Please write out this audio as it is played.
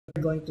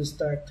We're going to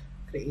start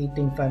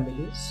creating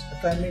families. A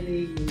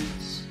family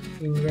is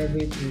in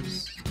Revit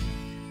is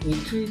a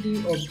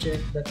 3D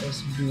object that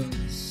has been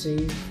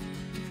saved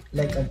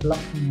like a block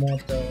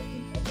model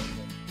in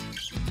AutoCAD.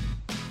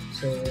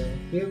 So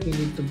here we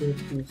need to go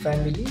to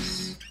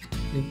families,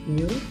 click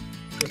new,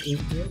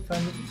 create new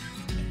family.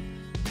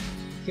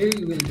 Here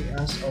you will be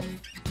asked of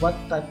what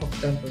type of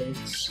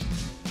templates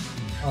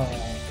uh,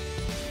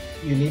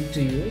 you need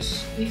to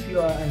use. If you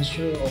are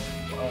unsure of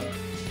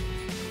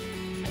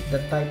the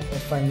type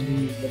of family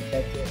you would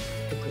like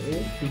to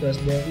create, because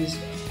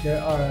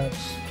there are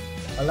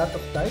a lot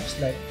of types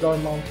like floor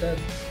mounted,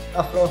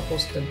 a floor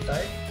hosted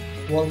type,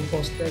 wall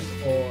hosted,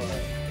 or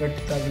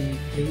vertically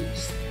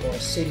placed, or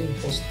ceiling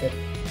hosted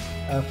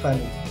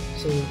family.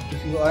 So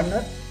if you are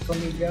not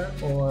familiar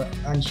or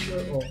unsure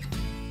of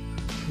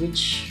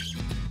which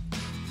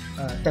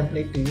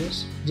template to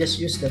use, just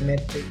use the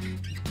metric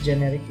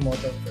generic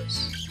model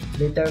first.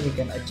 Later we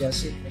can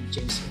adjust it and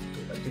change it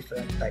to a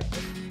different type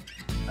of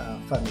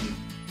family.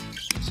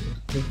 So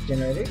click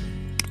generic.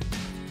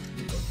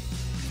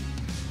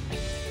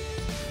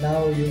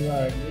 Now you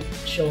are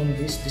shown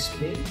this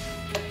display.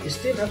 You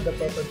still have the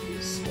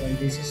properties, and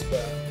this is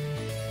the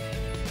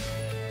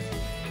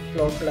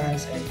floor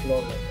plans and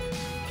floor level.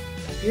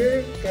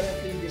 Here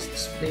currently this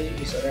display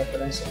is a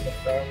reference of the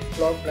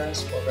floor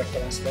plans for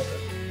reference level.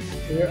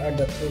 Here are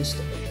the tools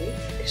to create: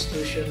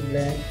 extrusion,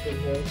 blend,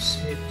 revolve,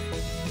 sweep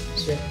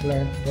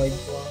blend, void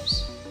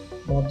forms,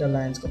 model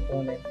lines,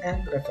 component,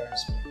 and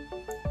reference point.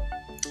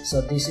 So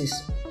this is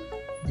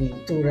the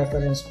two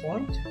reference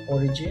point,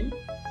 origin.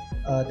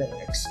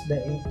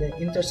 The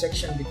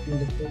intersection between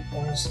the 2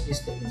 points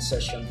is the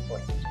insertion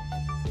point.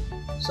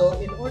 So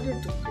in order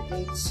to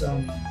create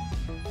some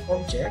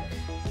object,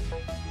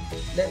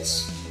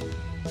 let's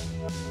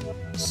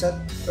set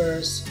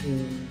first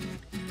a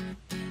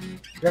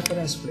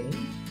reference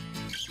plane,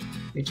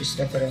 which is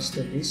reference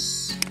to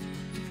this.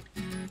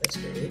 Let's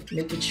create,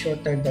 make it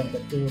shorter than the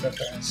 2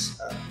 reference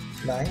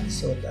lines,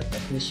 so that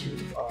at least you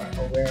are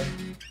aware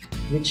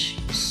which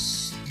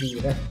is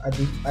the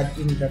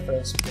add-in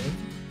reference plane.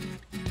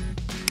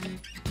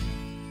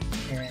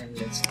 And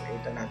let's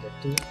create another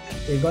 2.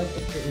 We're going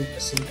to create a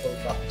simple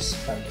box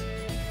family.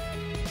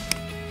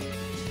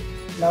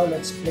 Now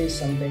let's place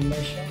some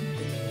dimension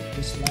to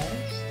these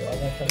lines to our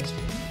reference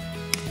plane.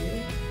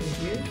 Here and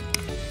here.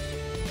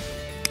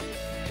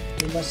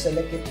 You must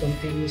select it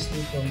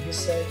continuously from this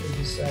side to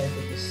this side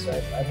to this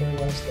side,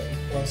 otherwise the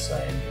equal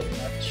sign will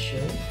not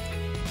show.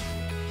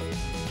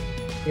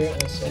 Here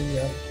also you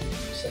have to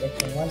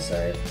select from one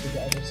side to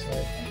the other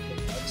side and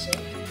click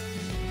outside,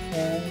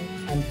 and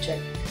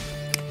uncheck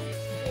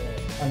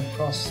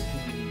uncross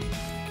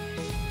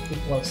the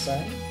equal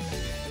sign.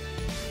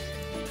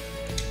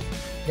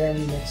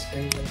 Then let's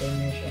create a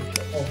dimension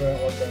for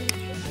overall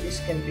dimension. This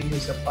can be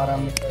used as a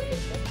parameter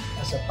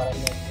as a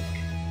parametric,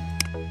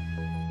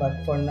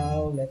 but for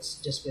now let's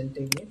just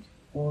maintain it,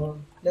 or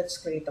let's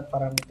create a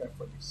parameter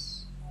for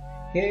this.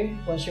 Here,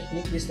 once you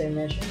click this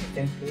dimension, you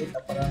can create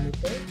a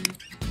parameter.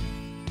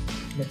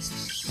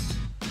 Let's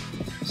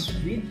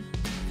width.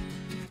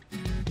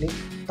 Click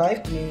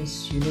type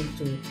means you need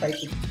to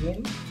type it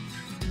in.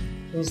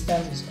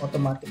 Instance is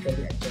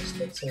automatically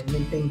adjusted, so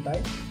maintain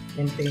type,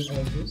 maintain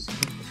all this.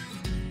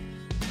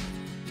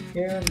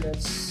 Here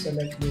let's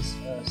select this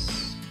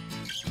as,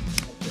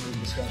 actually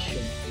this one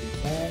should be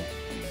that,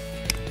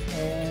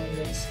 and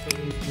let's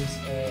create this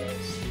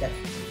as depth.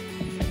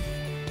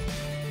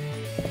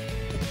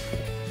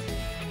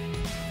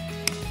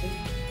 Okay.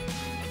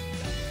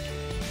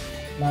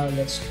 Now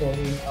let's throw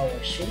in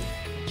our shape,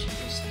 which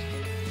is,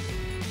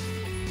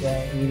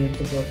 then we need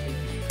to go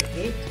to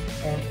create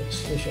and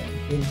extrusion.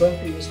 We're going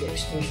to use the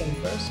extrusion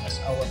first as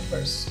our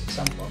first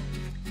example.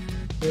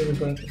 Here we're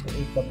going to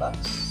create the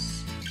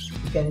box.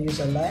 You can use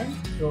a line,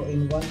 draw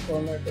in one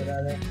corner to the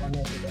other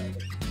corner to the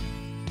other.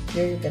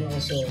 Here you can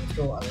also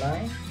draw a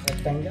line,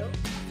 rectangle.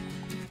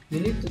 You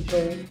need to draw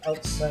it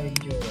outside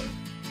your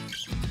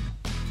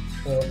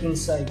or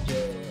inside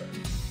your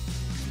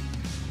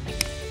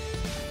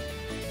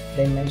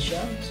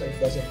dimension so it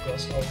doesn't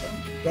cross over.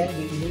 Then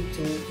we need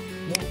to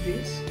move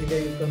this. Either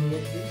you can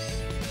move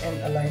this and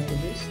align to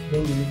this,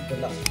 then you need to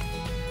lock.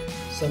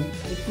 So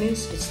it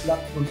means it's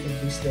locked into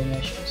these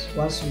dimensions.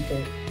 Once you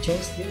can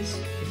change this,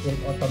 it will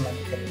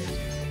automatically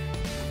adjust.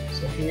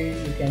 So here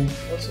you can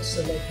also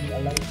select the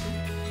align to,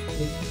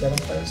 click the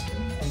reference to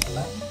and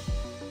align,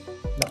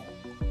 lock,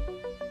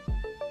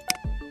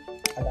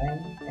 align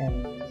and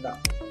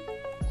lock,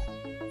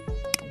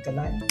 click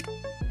align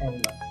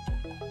and lock.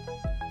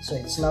 So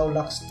it's now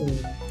locked to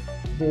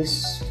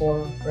this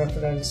 4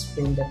 reference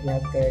plane that we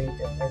have created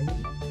earlier.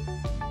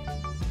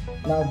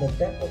 Now the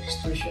depth of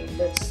extrusion,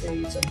 let's say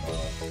it's about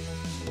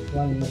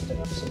 1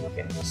 meter, so you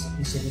can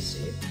easily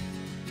see it.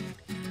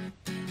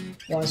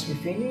 Once we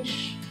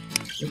finish,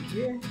 click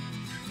here,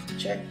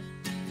 check,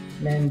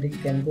 then we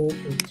can go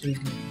to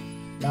 3D.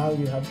 Now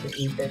you have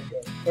created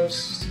your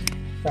first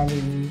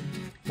family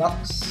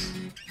box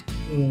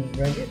in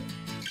Revit.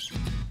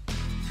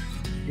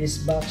 This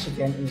box you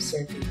can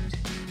insert it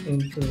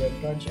into your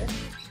project.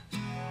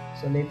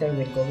 So later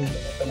we're going to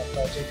open a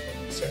project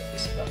and insert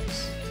this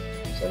box.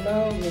 So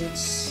now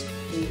it's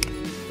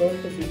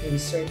going to be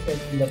inserted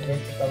in the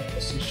vertical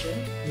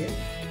position here.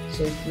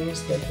 So it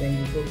means that when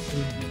you go to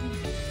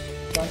the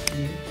front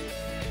view,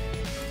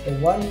 the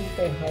 1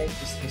 meter height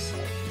is this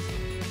height.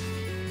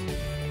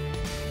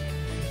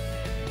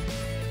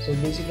 So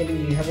basically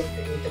we haven't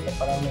created the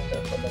parameter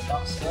for the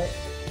box height.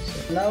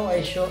 So now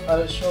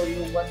I'll show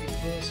you what it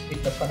means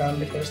with the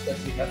parameters that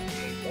we have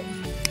created.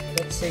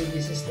 Let's say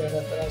this is the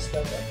reference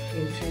data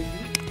in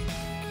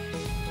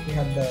 3D. We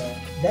have the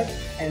depth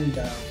and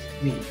the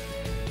width.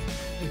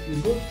 If you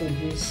go to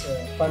these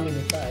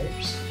family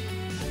types,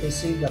 you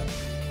see that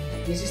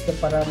this is the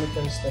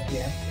parameters that we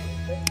have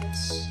created.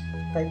 Let's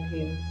type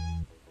in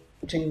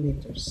 3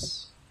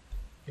 meters.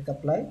 Hit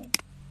apply.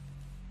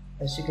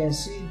 As you can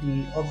see,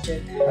 the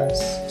object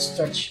has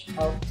stretched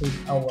out to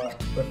our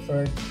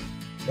preferred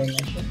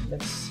dimension.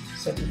 Let's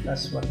set it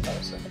as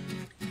 1000.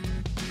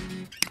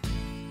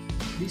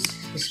 This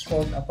is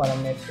called a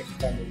parametric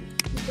family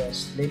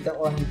because later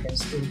on you can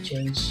still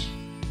change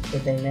the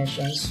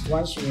dimensions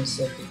once you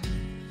insert it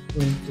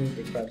into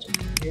the project.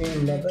 Here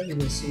in level, you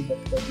will see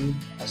that the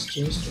width has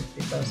changed to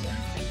 3000.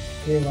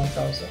 Here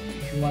 1000.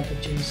 If you want to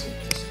change it,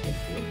 just click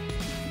here.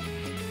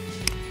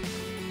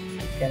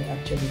 Can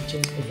actually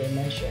change the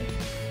dimension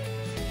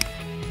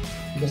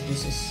because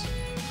this is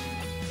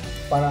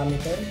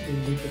parameter. You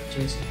need to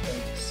change it from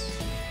this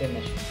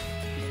dimension.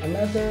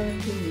 Another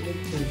thing you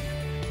need to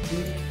be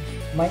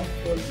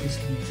mindful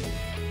is the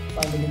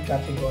family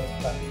category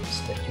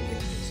values that you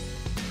will use.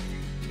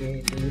 Okay,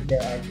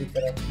 there are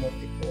different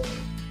multiple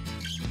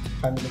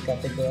family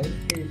category.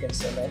 Here you can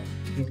select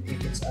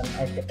if it's an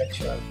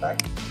architectural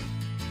tag,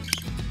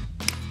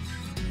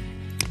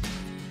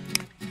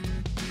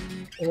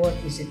 or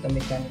is it a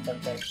mechanical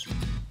type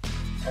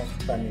of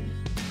family.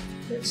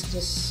 Let's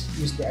just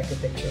use the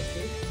architecture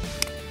key,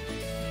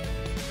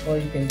 or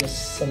you can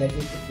just select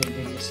it. It will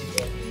be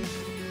visible in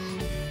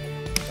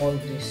all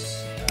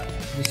this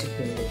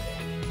discipline later.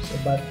 So,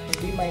 but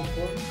be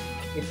mindful,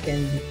 it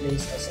can be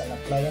placed as an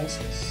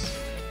appliances,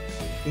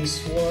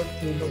 piecework,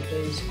 table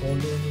trays,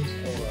 columns,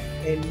 or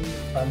any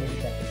family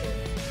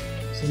category.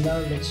 So now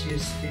let's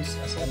use this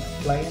as an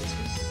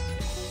appliances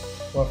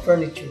for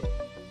furniture.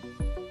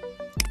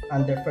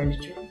 Under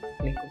furniture,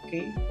 click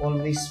OK.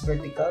 Always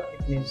vertical.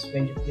 It means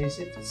when you place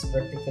it, it's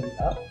vertically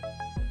up.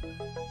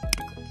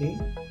 Click OK.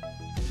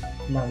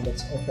 Now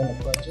let's open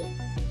a project.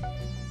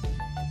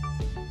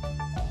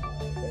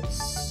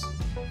 Let's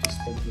just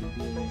take the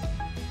view.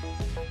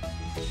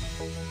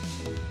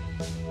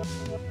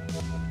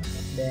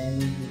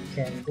 Then you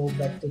can go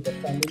back to the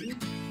family.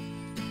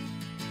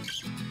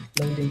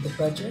 Load into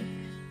project.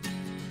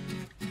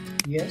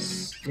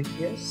 Yes, click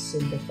yes.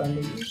 Save the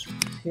family.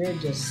 Here,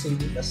 just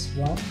save it as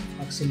 1,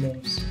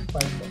 maximum 5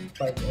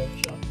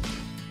 option.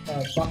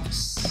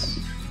 Box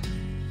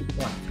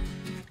 1.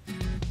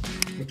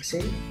 Click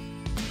save.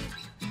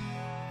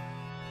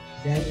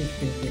 Then it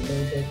will be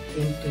loaded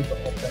into the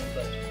open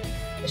project.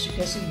 As you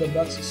can see, the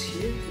box is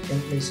here. You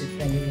can place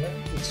it anywhere.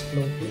 It's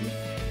floating.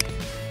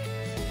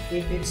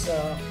 If it's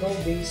a floor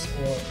base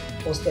or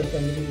posted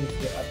family, it will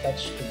be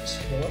attached to this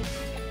floor.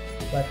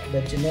 But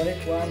the generic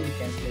one, you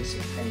can place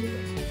it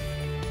anywhere.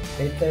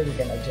 Later we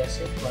can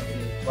adjust it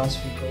once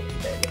we go to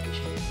the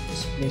elevation.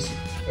 Just place it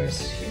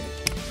first here.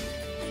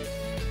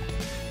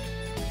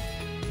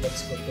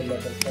 Let's go to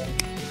level 10.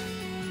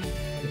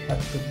 We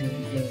have to be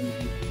in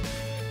the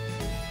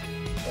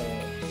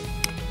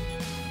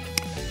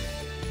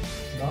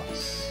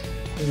box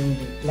in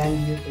the plan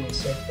view to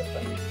insert the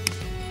family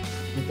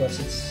because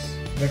it's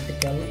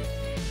vertical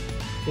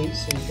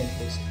case, so you can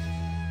place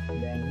it.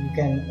 Then you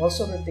can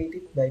also rotate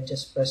it by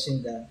just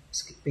pressing the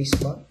space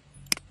bar.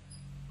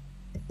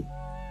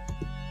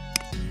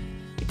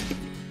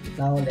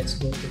 Now let's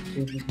go to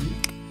 3D view.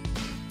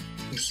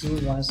 You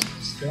see, once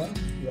it's done,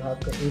 you have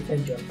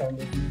created your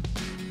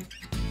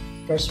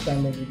first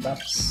family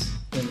box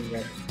in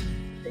Revit.